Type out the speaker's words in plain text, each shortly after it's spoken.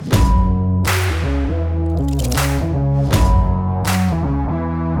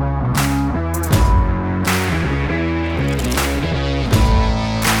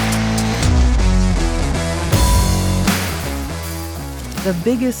the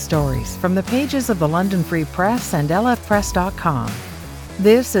biggest stories from the pages of the London Free Press and lfpress.com.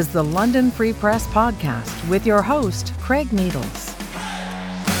 This is the London Free Press podcast with your host, Craig Needles.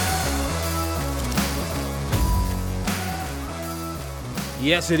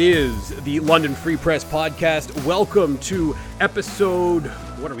 Yes, it is the London Free Press podcast. Welcome to episode,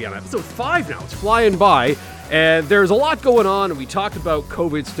 what are we on? Episode 5 now. It's flying by. And there's a lot going on. And we talked about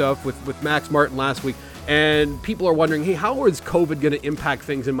COVID stuff with Max Martin last week. And people are wondering, hey, how is COVID going to impact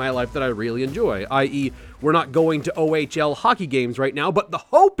things in my life that I really enjoy? I.e., we're not going to OHL hockey games right now. But the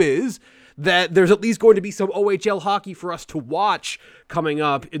hope is that there's at least going to be some OHL hockey for us to watch coming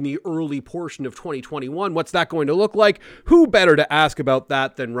up in the early portion of 2021. What's that going to look like? Who better to ask about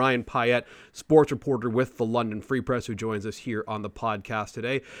that than Ryan Pyette, sports reporter with the London Free Press, who joins us here on the podcast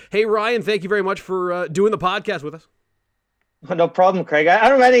today. Hey, Ryan, thank you very much for doing the podcast with us. No problem, Craig. I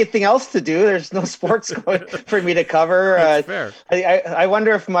don't have anything else to do. There's no sports going for me to cover. That's fair. I wonder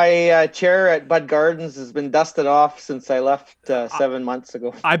if my chair at Bud Gardens has been dusted off since I left 7 months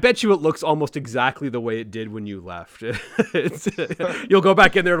ago. I bet you it looks almost exactly the way it did when you left. You'll go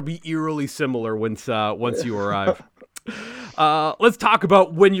back in there; it'll be eerily similar once you arrive. Let's talk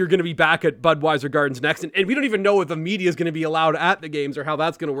about when you're going to be back at Budweiser Gardens next. And we don't even know if the media is going to be allowed at the games or how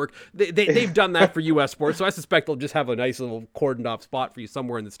that's going to work. They've done that for U.S. sports, so I suspect they'll just have a nice little cordoned off spot for you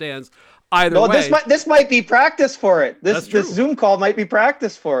somewhere in the stands. Either way. This might be practice for it. This Zoom call might be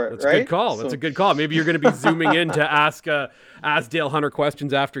practice for it, That's right? A good call. That's a good call. Maybe you're going to be zooming in to ask Dale Hunter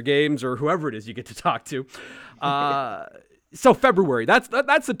questions after games or whoever it is you get to talk to. So February, that's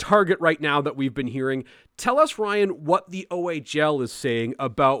the target right now that we've been hearing. Tell us, Ryan, what the OHL is saying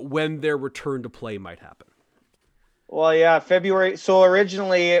about when their return to play might happen. Well, yeah, February. So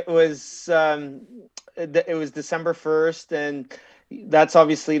originally it was December 1st, and that's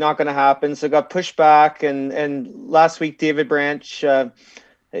obviously not going to happen. So it got pushed back. And last week, David Branch,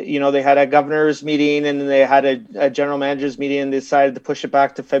 they had a governor's meeting and they had a general manager's meeting, and they decided to push it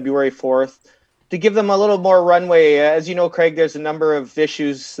back to February 4th. To give them a little more runway. As you know, Craig, there's a number of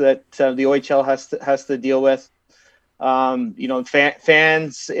issues that the OHL has to deal with.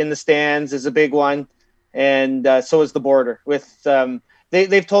 Fans in the stands is a big one, and so is the border.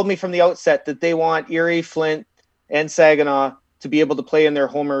 They've told me from the outset that they want Erie, Flint, and Saginaw to be able to play in their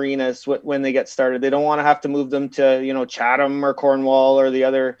home arenas when they get started. They don't want to have to move them to Chatham or Cornwall or the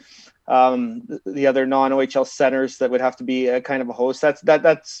other non-OHL centers that would have to be a kind of a host.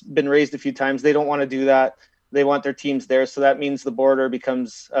 That's been raised a few times. They don't want to do that. They want their teams there. So that means the border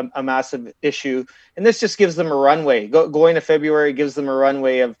becomes a massive issue. And this just gives them a runway. Going to February gives them a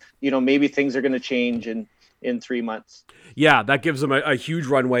runway of, maybe things are going to change in 3 months. Yeah, that gives them a huge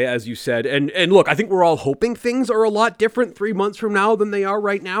runway, as you said. And look, I think we're all hoping things are a lot different 3 months from now than they are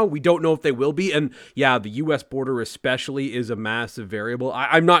right now. We don't know if they will be. And yeah, the U.S. border especially is a massive variable.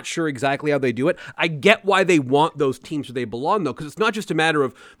 I'm not sure exactly how they do it. I get why they want those teams where they belong, though, because it's not just a matter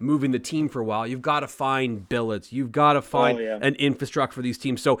of moving the team for a while. You've got to find billets. You've got to find an infrastructure for these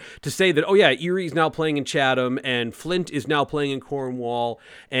teams. So to say that, Erie's now playing in Chatham and Flint is now playing in Cornwall,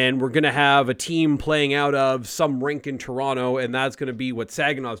 and we're going to have a team playing out of some rink in Toronto, and that's going to be what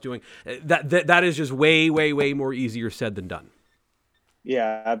Saginaw's doing. That is just way, way, way more easier said than done.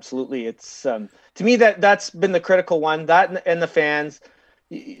 Yeah, absolutely. It's to me that's been the critical one. That and the fans.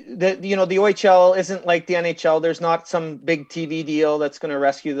 The OHL isn't like the NHL. There's not some big TV deal that's going to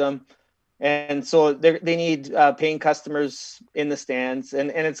rescue them, and so they need paying customers in the stands.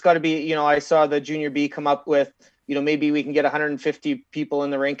 And it's got to be. I saw the Junior B come up with maybe we can get 150 people in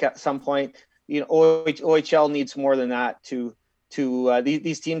the rink at some point. OHL needs more than that to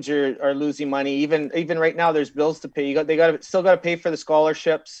these teams are losing money. Even right now, there's bills to pay. They still got to pay for the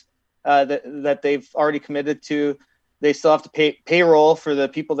scholarships that they've already committed to. They still have to pay payroll for the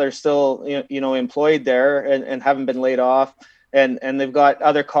people that are still employed there and haven't been laid off. And they've got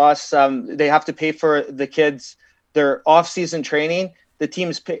other costs. They have to pay for the kids their off-season training. The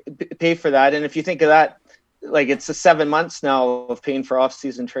teams pay for that. And if you think of that, like it's 7 months now of paying for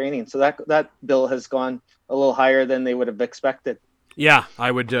off-season training. So that bill has gone a little higher than they would have expected. Yeah,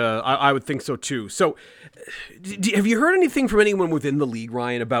 I would think so too. So have you heard anything from anyone within the league,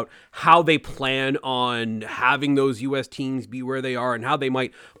 Ryan, about how they plan on having those U.S. teams be where they are and how they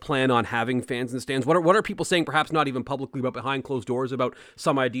might plan on having fans in the stands? What are people saying, perhaps not even publicly, but behind closed doors about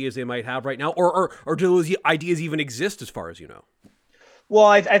some ideas they might have right now? Or do those ideas even exist as far as you know? Well,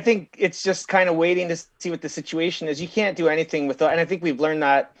 I think it's just kind of waiting to see what the situation is. You can't do anything without, and I think we've learned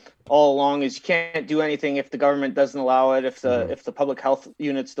that all along, is you can't do anything if the government doesn't allow it, if the public health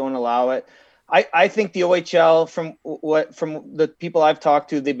units don't allow it. I think the OHL, from the people I've talked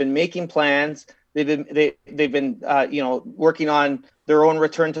to, they've been making plans. they've been working on their own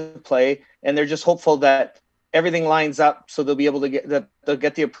return to play, and they're just hopeful that everything lines up so they'll be able to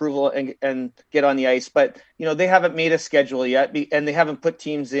get the approval and get on the ice. But they haven't made a schedule yet, and they haven't put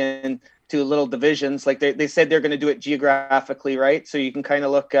teams in to little divisions. Like they said they're going to do it geographically, right? So you can kind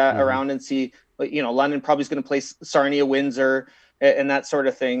of look around and see, London probably is going to play Sarnia, Windsor, and that sort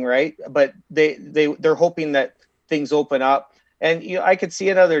of thing, right? But they're hoping that things open up. And I could see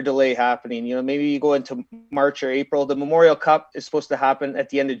another delay happening. Maybe you go into March or April. The Memorial Cup is supposed to happen at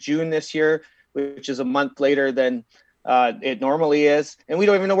the end of June this year, which is a month later than it normally is. And we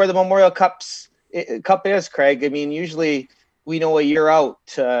don't even know where the Memorial Cup is, Craig. I mean, usually we know a year out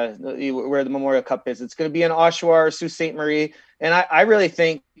where the Memorial Cup is. It's going to be in Oshawa or Sault Ste. Marie. And I really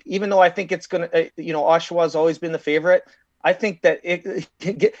think, even though I think it's going to, Oshawa has always been the favorite, I think that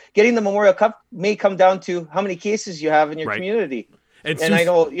getting the Memorial Cup may come down to how many cases you have in your community. And I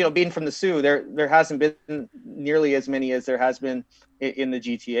know, being from the Sioux, there hasn't been nearly as many as there has been in the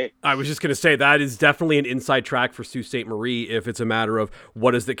GTA. I was just going to say that is definitely an inside track for Sault Ste. Marie if it's a matter of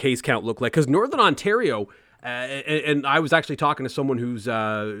what does the case count look like. Because Northern Ontario, and I was actually talking to someone who's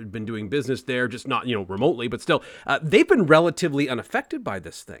been doing business there, just not, remotely, but still, they've been relatively unaffected by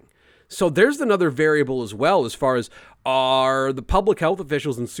this thing. So there's another variable as well, as far as are the public health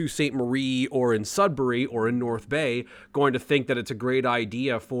officials in Sault Ste. Marie or in Sudbury or in North Bay going to think that it's a great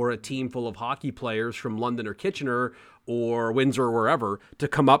idea for a team full of hockey players from London or Kitchener or Windsor or wherever to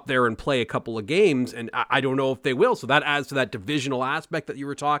come up there and play a couple of games? And I don't know if they will. So that adds to that divisional aspect that you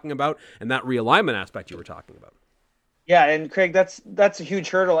were talking about and that realignment aspect you were talking about. Yeah, and Craig, that's a huge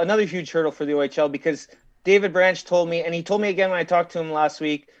hurdle, another huge hurdle for the OHL, because David Branch told me, and he told me again when I talked to him last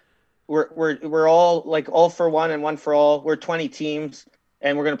week, we're all like all for one and one for all. We're 20 teams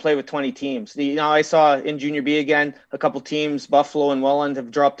and we're going to play with 20 teams. I saw in Junior B again, a couple teams, Buffalo and Welland,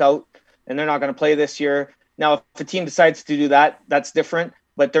 have dropped out and they're not going to play this year. Now, if a team decides to do that, that's different,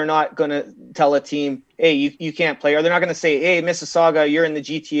 but they're not going to tell a team, hey, you can't play. Or they're not going to say, hey, Mississauga, you're in the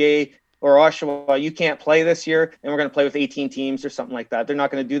GTA, or Oshawa, you can't play this year and we're going to play with 18 teams or something like that. They're not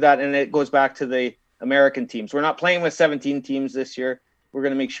going to do that. And it goes back to the American teams. We're not playing with 17 teams this year. We're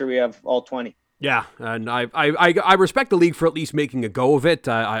going to make sure we have all 20. Yeah, and I respect the league for at least making a go of it.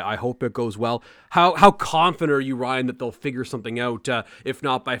 I hope it goes well. How confident are you, Ryan, that they'll figure something out, if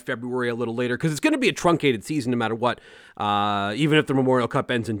not by February, a little later? Because it's going to be a truncated season no matter what. Even if the Memorial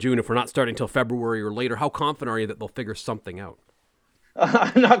Cup ends in June, if we're not starting until February or later, how confident are you that they'll figure something out?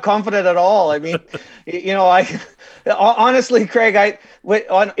 I'm not confident at all. I mean, honestly, Craig,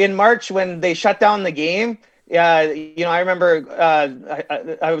 in March when they shut down the game, yeah, I remember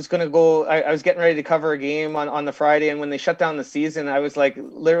I was going to go. I was getting ready to cover a game on the Friday, and when they shut down the season, I was like,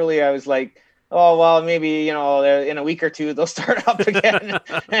 oh well, maybe in a week or two they'll start up again.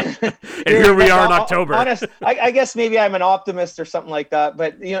 and here we are in October. I guess maybe I'm an optimist or something like that.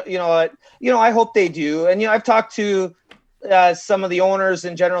 But I hope they do. And I've talked to some of the owners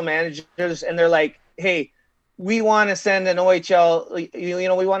and general managers, and they're like, hey, we want to send an OHL,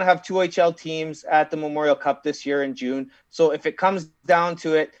 we want to have 2 OHL teams at the Memorial Cup this year in June. So if it comes down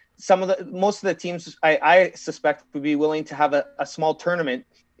to it, most of the teams I suspect would be willing to have a small tournament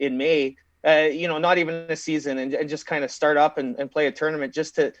in May, not even a season, and just kind of start up and play a tournament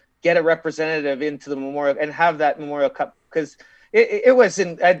just to get a representative into the Memorial and have that Memorial Cup. Because it was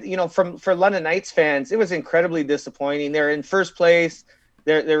for London Knights fans, it was incredibly disappointing. They're in first place.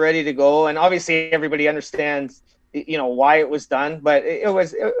 They're ready to go, and obviously everybody understands, why it was done. But it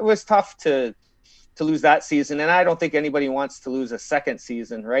was tough to lose that season, and I don't think anybody wants to lose a second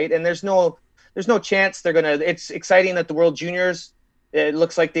season, right? And there's no chance they're gonna. It's exciting that the World Juniors, it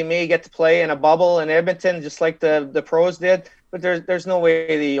looks like they may get to play in a bubble in Edmonton, just like the pros did. But there's no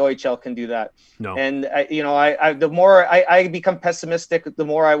way the OHL can do that. No. And the more I become pessimistic, the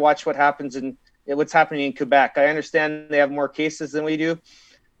more I watch what happens in what's happening in Quebec. I understand they have more cases than we do,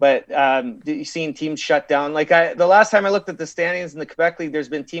 but you've seen teams shut down. Like the last time I looked at the standings in the Quebec League, there's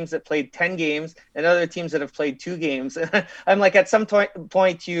been teams that played 10 games and other teams that have played 2 games. I'm like, at some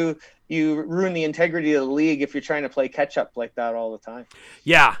point you ruin the integrity of the league if you're trying to play catch up like that all the time.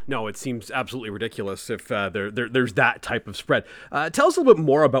 Yeah, no, it seems absolutely ridiculous if there's that type of spread. Tell us a little bit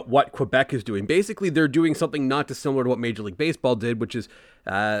more about what Quebec is doing. Basically, they're doing something not dissimilar to what Major League Baseball did, which is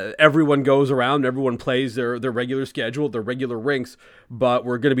everyone goes around, everyone plays their regular schedule, their regular rinks, but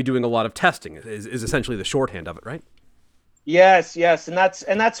we're going to be doing a lot of testing is essentially the shorthand of it, right? Yes, and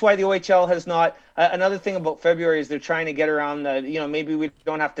that's why the OHL has not. Another thing about February is they're trying to get around the. Maybe we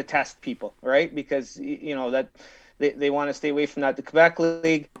don't have to test people, right? Because that they want to stay away from that. The Quebec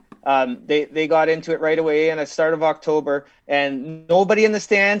League, They got into it right away in the start of October, and nobody in the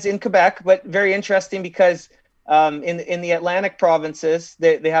stands in Quebec. But very interesting because in the Atlantic provinces,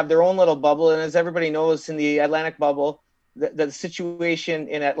 they have their own little bubble, and as everybody knows, in the Atlantic bubble, the situation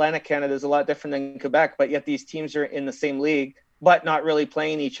in Atlantic Canada is a lot different than Quebec. But yet these teams are in the same league, but not really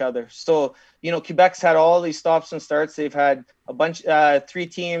playing each other. So Quebec's had all these stops and starts. They've had a bunch, 3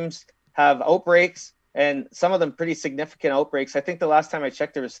 teams have outbreaks, and some of them pretty significant outbreaks. I think the last time I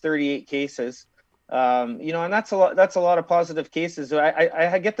checked, there was 38 cases. And that's a lot. That's a lot of positive cases.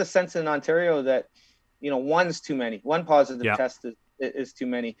 I get the sense in Ontario that one's too many. One positive test is too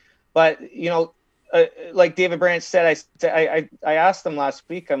many. But like David Branch said, I asked them last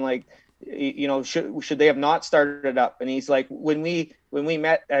week. I'm like, should they have not started it up? And he's like, when we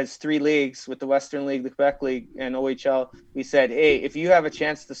met as 3 leagues with the Western League, the Quebec League, and OHL, we said, hey, if you have a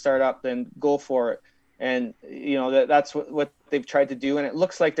chance to start up, then go for it. And that's what they've tried to do, and it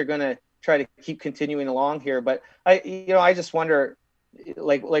looks like they're going to try to keep continuing along here. But I just wonder,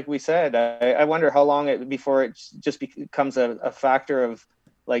 like we said, I wonder how long before it just becomes a factor of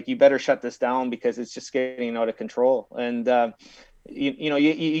like, you better shut this down because it's just getting out of control. And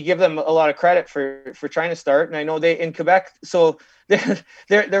you give them a lot of credit for trying to start. And I know they in Quebec, so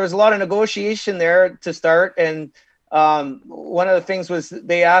there was a lot of negotiation there to start. And one of the things was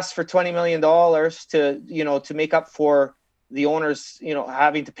they asked for $20 million to make up for the owners,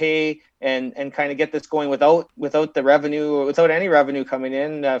 having to pay and kind of get this going without the revenue, or without any revenue coming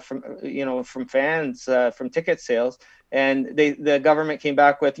in from fans, from ticket sales. And the government came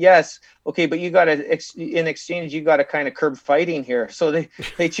back with, yes, okay, but you got to, in exchange, you got to kind of curb fighting here. So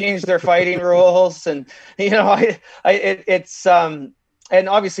they changed their fighting rules, and it's and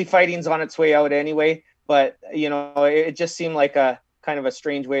obviously fighting's on its way out anyway. But it just seemed like a kind of a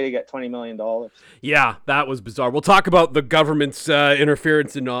strange way to get $20 million. Yeah, that was bizarre. We'll talk about the government's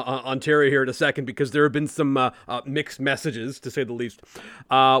interference in Ontario here in a second, because there have been some mixed messages, to say the least.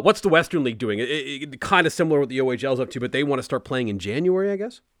 What's the Western League doing? It kind of similar what the OHL's up to, but they want to start playing in January, I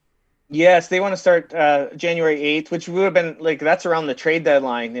guess? Yes, they want to start January 8th, which would have been that's around the trade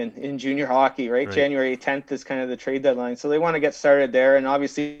deadline in junior hockey, right? January 10th is kind of the trade deadline. So they want to get started there, and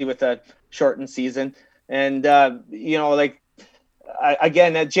obviously with a shortened season. And, again,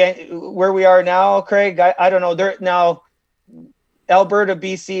 where we are now, Craig, I don't know. They're now Alberta,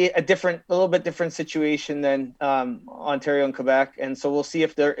 BC, a little bit different situation than Ontario and Quebec, and so we'll see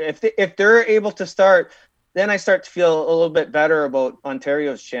if they're able to start. Then I start to feel a little bit better about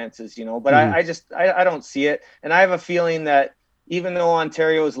Ontario's chances, But I don't see it, and I have a feeling that even though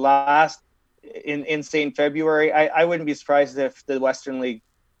Ontario is last in say in February, I wouldn't be surprised if the Western League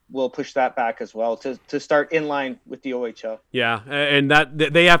will push that back as well to start in line with the OHL. Yeah, and that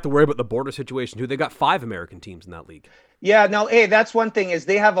they have to worry about the border situation too. They got 5 American teams in that league. Yeah, no, hey, that's one thing is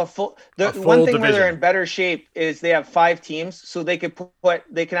they have a full one thing division. Where they're in better shape is they have 5 teams, so they can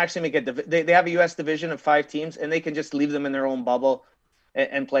actually make they have a U.S. division of 5 teams, and they can just leave them in their own bubble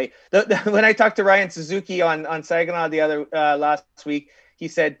and play. When I talked to Ryan Suzuki on Saginaw the other last week, he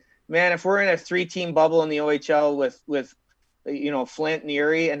said, "Man, if we're in a 3-team bubble in the OHL with Flint and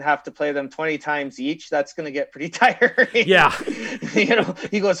Erie and have to play them 20 times each, that's going to get pretty tiring." Yeah.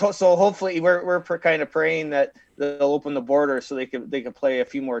 He goes, so hopefully we're kind of praying that they'll open the border so they could play a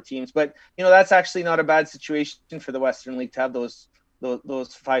few more teams. But, that's actually not a bad situation for the Western League to have those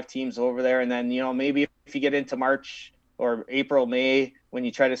 5 teams over there. And then, maybe if you get into March or April, May, when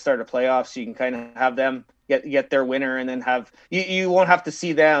you try to start a playoffs, you can kind of have them get their winner, and then you won't have to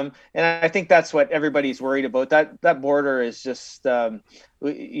see them. And I think that's what everybody's worried about. That border is just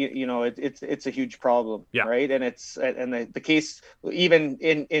it's a huge problem, right? And the case even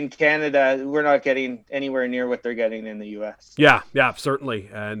in Canada, we're not getting anywhere near what they're getting in the US. Yeah, certainly,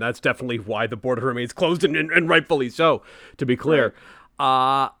 and that's definitely why the border remains closed, and rightfully so, to be clear.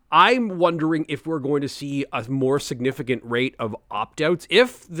 Right. I'm wondering if we're going to see a more significant rate of opt-outs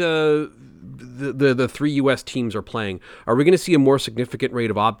if the 3 U.S. teams are playing. Are we going to see a more significant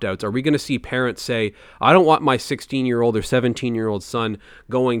rate of opt-outs? Are we going to see parents say, I don't want my 16-year-old or 17-year-old son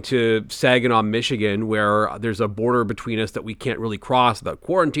going to Saginaw, Michigan, where there's a border between us that we can't really cross without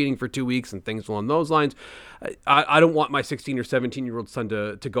quarantining for 2 weeks and things along those lines. I don't want my 16 or 17-year-old son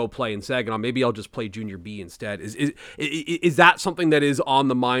to go play in Saginaw. Maybe I'll just play Junior B instead. Is that something that is on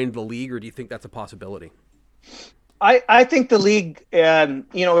the mind of the league, or do you think that's a possibility? I think the league,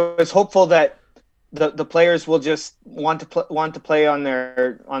 is hopeful that the players will just want to play on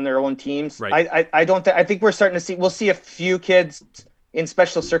their own teams. Right. I think we're starting to we'll see a few kids in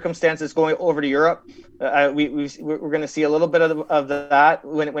special circumstances going over to Europe. We're going to see a little bit of that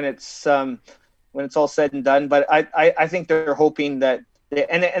when it's all said and done. But I think they're hoping that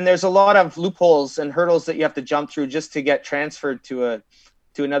and there's a lot of loopholes and hurdles that you have to jump through just to get transferred to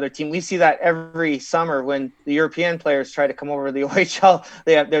another team. We see that every summer when the European players try to come over to the OHL.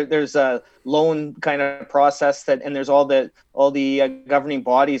 There's a loan kind of process and there's all the governing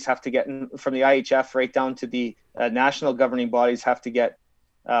bodies have to get from the IHF right down to the national governing bodies have to get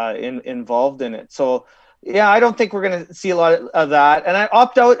involved in it. So yeah, I don't think we're going to see a lot of that. And I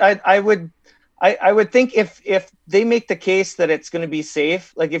opt out. I would think if they make the case that it's going to be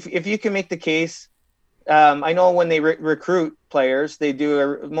safe, like if you can make the case. I know when they recruit players, they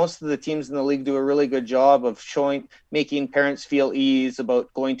do. Most of the teams in the league do a really good job of making parents feel ease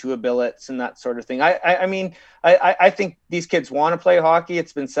about going to a billets and that sort of thing. I mean, I think these kids want to play hockey.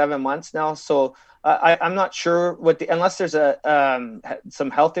 It's been 7 months now, so I'm not sure unless there's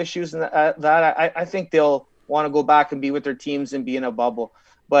some health issues in that. I think they'll want to go back and be with their teams and be in a bubble.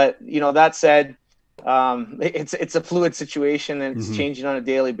 But that said. It's a fluid situation and it's changing on a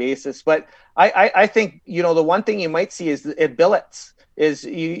daily basis. But I think, the one thing you might see is at billets is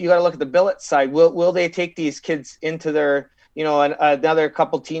you got to look at the billet side. Will they take these kids into their, another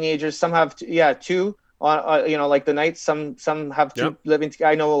couple teenagers? Some have, two on, like the Knights, some have two living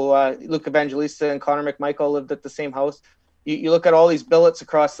together. I know Luke Evangelista and Connor McMichael lived at the same house. You look at all these billets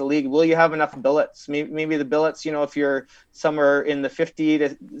across the league. Will you have enough billets? Maybe the billets, if you're somewhere in the 50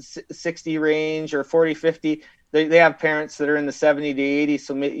 to 60 range or 40, 50, they have parents that are in the 70 to 80.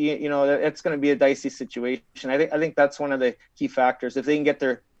 So, it's going to be a dicey situation. I think that's one of the key factors. If they can get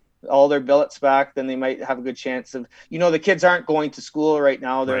all their billets back, then they might have a good chance of, the kids aren't going to school right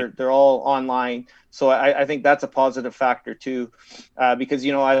now. They're all online. So I think that's a positive factor too, because,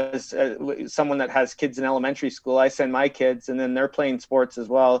 as someone that has kids in elementary school, I send my kids and then they're playing sports as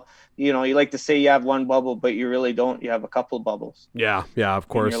well. You like to say you have one bubble, but you really don't. You have a couple of bubbles. Yeah, of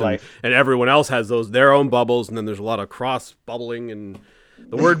course. And everyone else has their own bubbles. And then there's a lot of cross bubbling and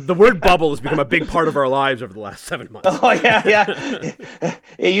the word bubble has become a big part of our lives over the last 7 months. Oh yeah.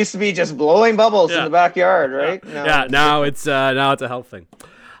 It used to be just blowing bubbles in the backyard, right? Now it's a health thing.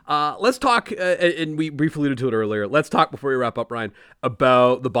 Let's talk, and we briefly alluded to it earlier. Let's talk before we wrap up, Ryan,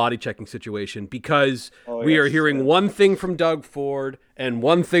 about the body checking situation because we are hearing one thing from Doug Ford and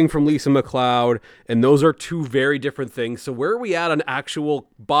one thing from Lisa McLeod, and those are two very different things. So where are we at on actual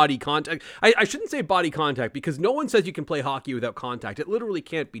body contact? I shouldn't say body contact because no one says you can play hockey without contact. It literally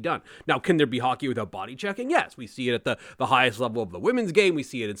can't be done. Now, can there be hockey without body checking? Yes, we see it at the highest level of the women's game. We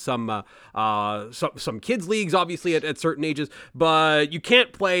see it in some kids leagues, obviously at certain ages, but you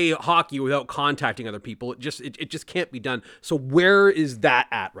can't play hockey without contacting other people. It just can't be done. So where is that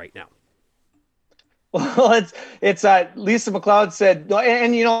at right now? Well, it's Lisa McLeod said,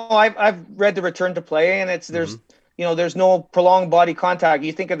 and I've read the return to play, and there's no prolonged body contact.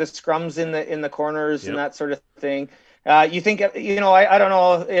 You think of the scrums in the corners and that sort of thing. You think I don't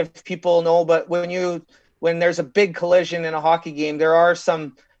know if people know, but when there's a big collision in a hockey game, there are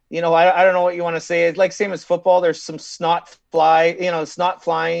some I don't know what you want to say. It's like same as football. There's some snot flying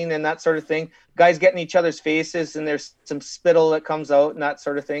and that sort of thing. Guys get in each other's faces, and there's some spittle that comes out and that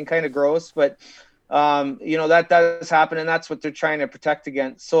sort of thing. Kind of gross, but. That does happen, and that's what they're trying to protect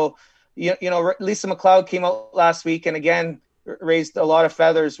against. So, Lisa McLeod came out last week and again raised a lot of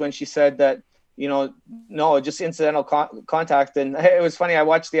feathers when she said that, no, just incidental contact. And it was funny. I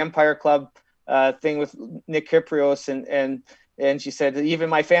watched the Empire Club thing with Nick Kyprios, and she said even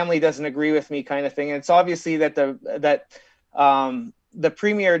my family doesn't agree with me, kind of thing. And it's obviously that the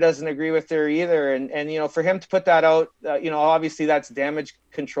premier doesn't agree with her either. And for him to put that out, obviously that's damage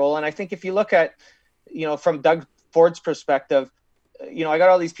control. And I think if you look at, from Doug Ford's perspective, I got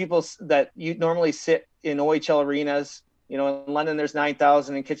all these people that you normally sit in OHL arenas. In London, there's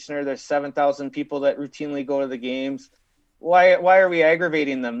 9,000. In Kitchener, there's 7,000 people that routinely go to the games. Why are we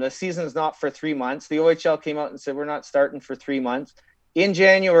aggravating them? The season's not for 3 months. The OHL came out and said, we're not starting for 3 months. In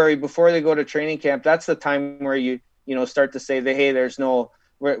January, before they go to training camp, that's the time where you start to say that, hey,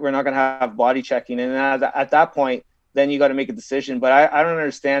 we're not going to have body checking. And at that point, then you got to make a decision. But I don't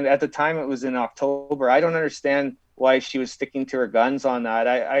understand. At the time, it was in October. I don't understand why she was sticking to her guns on that.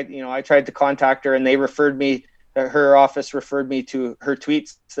 I tried to contact her, and her office referred me to her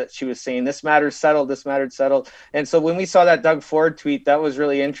tweets that she was saying, this matter's settled, this matter's settled. And so when we saw that Doug Ford tweet, that was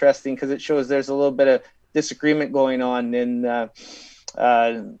really interesting because it shows there's a little bit of disagreement going on in the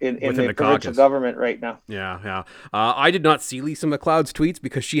provincial government right now. Yeah. I did not see Lisa McLeod's tweets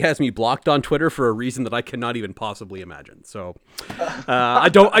because she has me blocked on Twitter for a reason that I cannot even possibly imagine. So I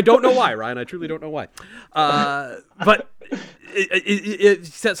don't know why, Ryan. I truly don't know why. But it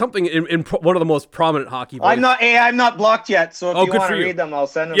said something in one of the most prominent hockey voices. I'm not blocked yet, so if you want to read them, I'll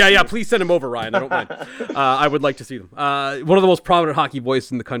send them. Yeah, please send them over, Ryan. I don't mind. I would like to see them. One of the most prominent hockey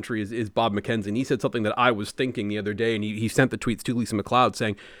voices in the country is Bob McKenzie, and he said something that I was thinking the other day, and he sent the tweets to Lisa McLeod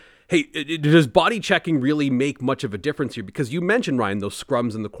saying, hey, does body checking really make much of a difference here? Because you mentioned, Ryan, those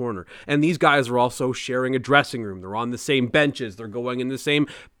scrums in the corner. And these guys are also sharing a dressing room. They're on the same benches. They're going in the same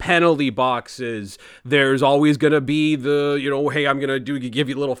penalty boxes. There's always going to be the, hey, I'm going to give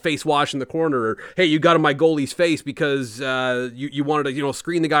you a little face wash in the corner. Or, hey, you got in my goalie's face because you wanted to,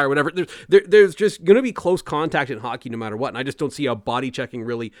 screen the guy or whatever. There's just going to be close contact in hockey no matter what. And I just don't see how body checking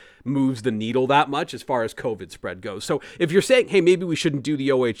really moves the needle that much as far as COVID spread goes. So if you're saying, hey, maybe we shouldn't do the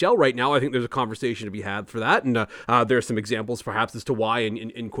OHL right now, I think there's a conversation to be had for that, and there are some examples perhaps as to why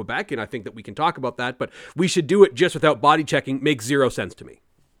in Quebec, and I think that we can talk about that, but we should do it just without body checking makes zero sense to me.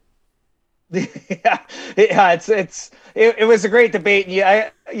 It was a great debate.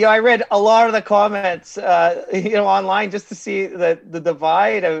 I read a lot of the comments online just to see the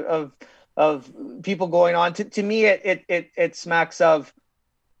divide of people going on. To me, it smacks of,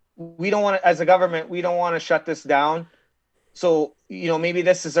 we don't want to, as a government, we don't want to shut this down. So, maybe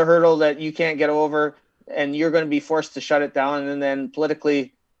this is a hurdle that you can't get over and you're going to be forced to shut it down. And then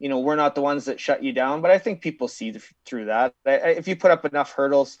politically, we're not the ones that shut you down. But I think people see through that. If you put up enough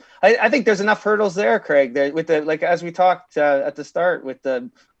hurdles, I think there's enough hurdles there, Craig, with as we talked at the start with the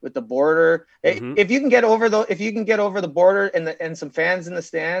border. Mm-hmm. If you can get over the border and some fans in the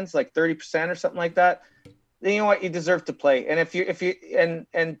stands, like 30% or something like that, then you know what, you deserve to play. And if you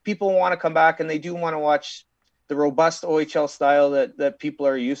and people want to come back and they do want to watch the robust OHL style that people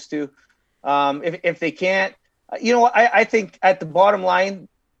are used to. If they can't, I think at the bottom line,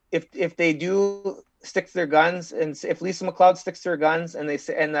 if they do stick to their guns, and if Lisa McLeod sticks to her guns, and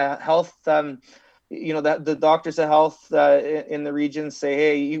the health, the doctors of health in the region say,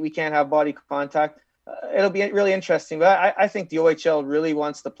 hey, we can't have body contact, it'll be really interesting. But I think the OHL really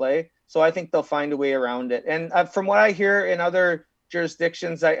wants to play, so I think they'll find a way around it. And from what I hear in other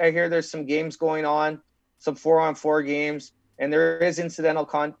jurisdictions, I hear there's some games going on, some 4-on-4 games, and there is incidental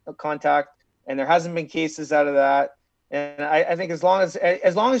contact, and there hasn't been cases out of that. And I think as long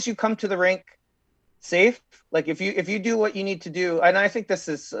as you come to the rink safe, like if you do what you need to do, and I think this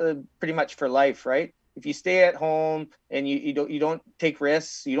is pretty much for life, right? If you stay at home and you don't take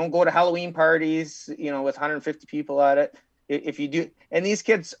risks, you don't go to Halloween parties, with 150 people at it. If you do, and these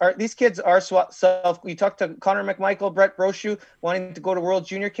kids are self. We talked to Connor McMichael, Brett Brochu, wanting to go to World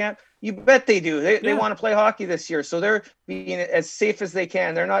Junior Camp. You bet they do. They want to play hockey this year, so they're being as safe as they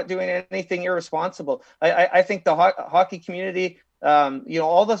can. They're not doing anything irresponsible. I think the hockey community,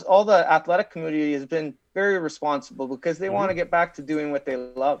 all the athletic community has been very responsible because they want to get back to doing what they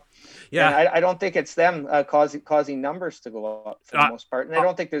love. Yeah, and I don't think it's them causing numbers to go up for the most part, and I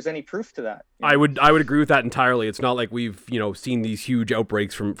don't think there's any proof to that. I would agree with that entirely. It's not like we've seen these huge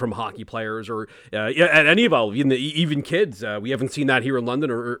outbreaks from hockey players or at any level, even kids. We haven't seen that here in London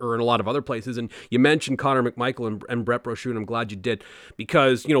or in a lot of other places. And you mentioned Connor McMichael and Brett Brochu, and I'm glad you did,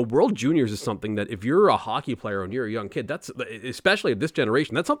 because World Juniors is something that if you're a hockey player and you're a young kid, that's, especially of this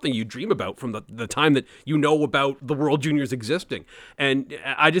generation, that's something you dream about from the time that about the World Juniors existing. And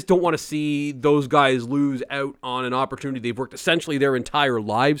I just don't want to see those guys lose out on an opportunity they've worked essentially their entire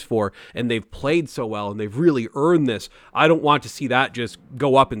lives for, and they've played so well and they've really earned this. I don't want to see that just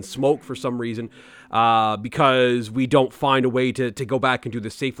go up in smoke for some reason because we don't find a way to go back and do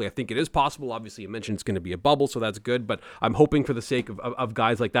this safely. I think it is possible. Obviously, you mentioned it's going to be a bubble, so that's good, but I'm hoping for the sake of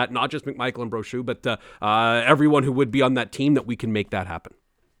guys like that, not just McMichael and Brochu, but everyone who would be on that team, that we can make that happen.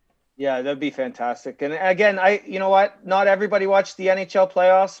 Yeah, that'd be fantastic. And again, you know what? Not everybody watched the NHL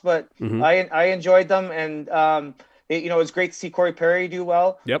playoffs, but I enjoyed them. And, it was great to see Corey Perry do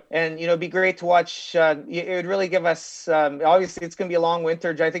well. Yep. And, it'd be great to watch. It would really give us, obviously it's going to be a long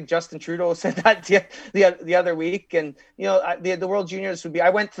winter. I think Justin Trudeau said that the other week. And, the World Juniors would be, I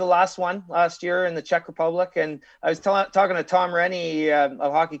went to the last one last year in the Czech Republic. And I was talking to Tom Rennie of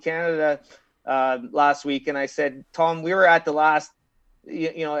Hockey Canada last week. And I said, Tom, we were at the last,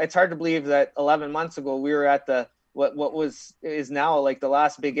 it's hard to believe that 11 months ago we were at the is now like the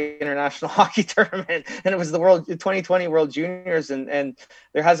last big international hockey tournament, and it was the 2020 World Juniors, and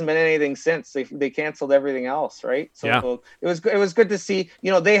there hasn't been anything since. They canceled everything else, right? So it was good to see.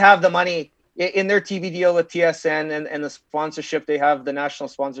 They have the money in their TV deal with TSN and the sponsorship. They have the national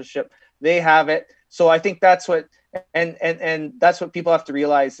sponsorship. They have it. So I think that's what and that's what people have to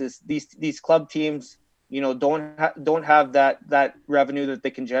realize is these club teams don't have that revenue that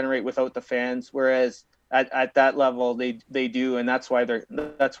they can generate without the fans, whereas at that level they do, and that's why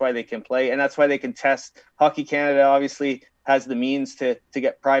they can play, and that's why they can test. Hockey Canada obviously has the means to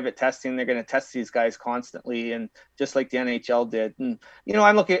get private testing. They're going to test these guys constantly, and just like the NHL did. And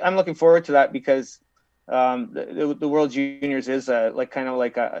I'm looking forward to that, because the World Juniors is over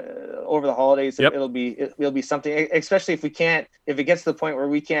the holidays. Yep. It'll be something, especially if it gets to the point where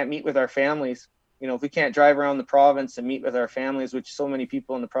we can't meet with our families. If we can't drive around the province and meet with our families, which so many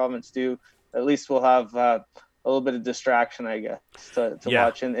people in the province do, at least we'll have a little bit of distraction, I guess, to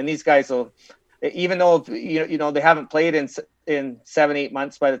watch. And these guys will, even though they haven't played in 7-8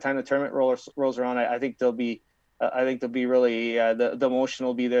 months by the time the tournament rolls around, I think they'll be really the emotion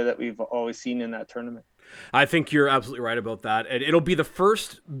will be there that we've always seen in that tournament. I think you're absolutely right about that. And it'll be the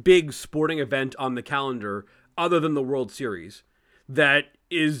first big sporting event on the calendar, other than the World Series, that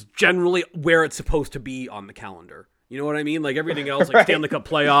is generally where it's supposed to be on the calendar. You know what I mean? Like everything else, like right. Stanley Cup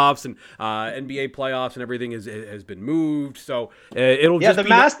playoffs and NBA playoffs and everything has been moved. So it'll just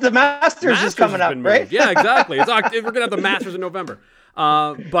the Masters is coming up, right? Yeah, exactly. We're gonna have the Masters in November,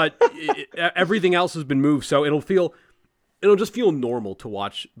 but everything else has been moved. So it'll just feel normal to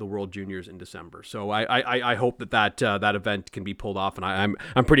watch the World Juniors in December. So I hope that event can be pulled off, and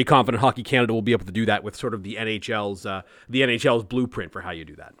I'm pretty confident Hockey Canada will be able to do that with sort of the NHL's blueprint for how you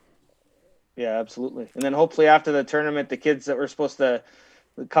do that. Yeah, absolutely. And then hopefully after the tournament, the kids that were supposed to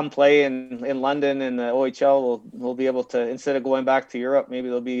come play in London in the OHL will be able to, instead of going back to Europe, maybe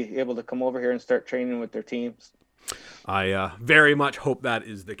they'll be able to come over here and start training with their teams. I very much hope that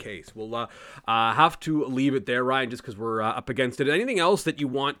is the case. We'll have to leave it there, Ryan, just because we're up against it. Anything else that you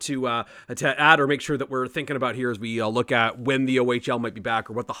want to add or make sure that we're thinking about here as we look at when the OHL might be back,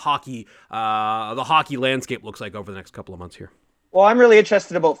 or what the hockey landscape looks like over the next couple of months here? Well, I'm really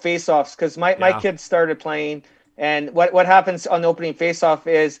interested about face-offs, because my kids started playing, and what happens on the opening face-off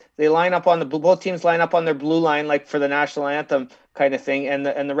is they line up both teams line up on their blue line, like for the national anthem kind of thing, and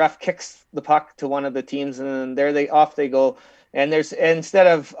the ref kicks the puck to one of the teams, and then off they go. And instead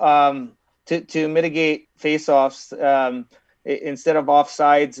of to mitigate face-offs, instead of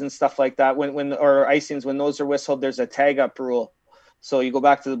offsides and stuff like that, or icings, when those are whistled, there's a tag-up rule. So you go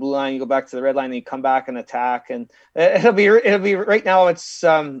back to the blue line, you go back to the red line, and you come back and attack. And it'll be right now. It's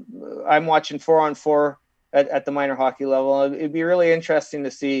I'm watching 4-on-4 at the minor hockey level. It'd be really interesting to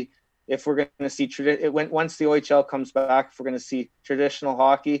see if we're going to see once the OHL comes back, if we're going to see traditional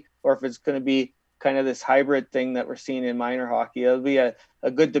hockey, or if it's going to be kind of this hybrid thing that we're seeing in minor hockey. It'll be a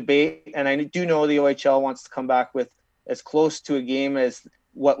good debate, and I do know the OHL wants to come back with as close to a game as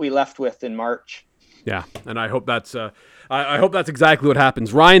what we left with in March. Yeah, and I hope that's exactly what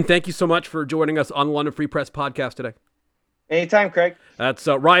happens. Ryan, thank you so much for joining us on the London Free Press podcast today. Anytime, Craig. That's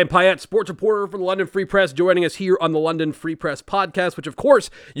Ryan Pyette, sports reporter for the London Free Press, joining us here on the London Free Press podcast, which, of course,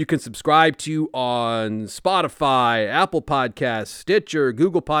 you can subscribe to on Spotify, Apple Podcasts, Stitcher,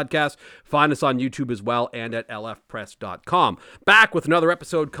 Google Podcasts. Find us on YouTube as well, and at lfpress.com. Back with another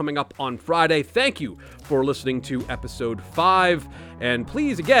episode coming up on Friday. Thank you for listening to episode 5. And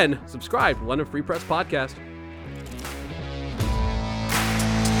please, again, subscribe to the London Free Press podcast.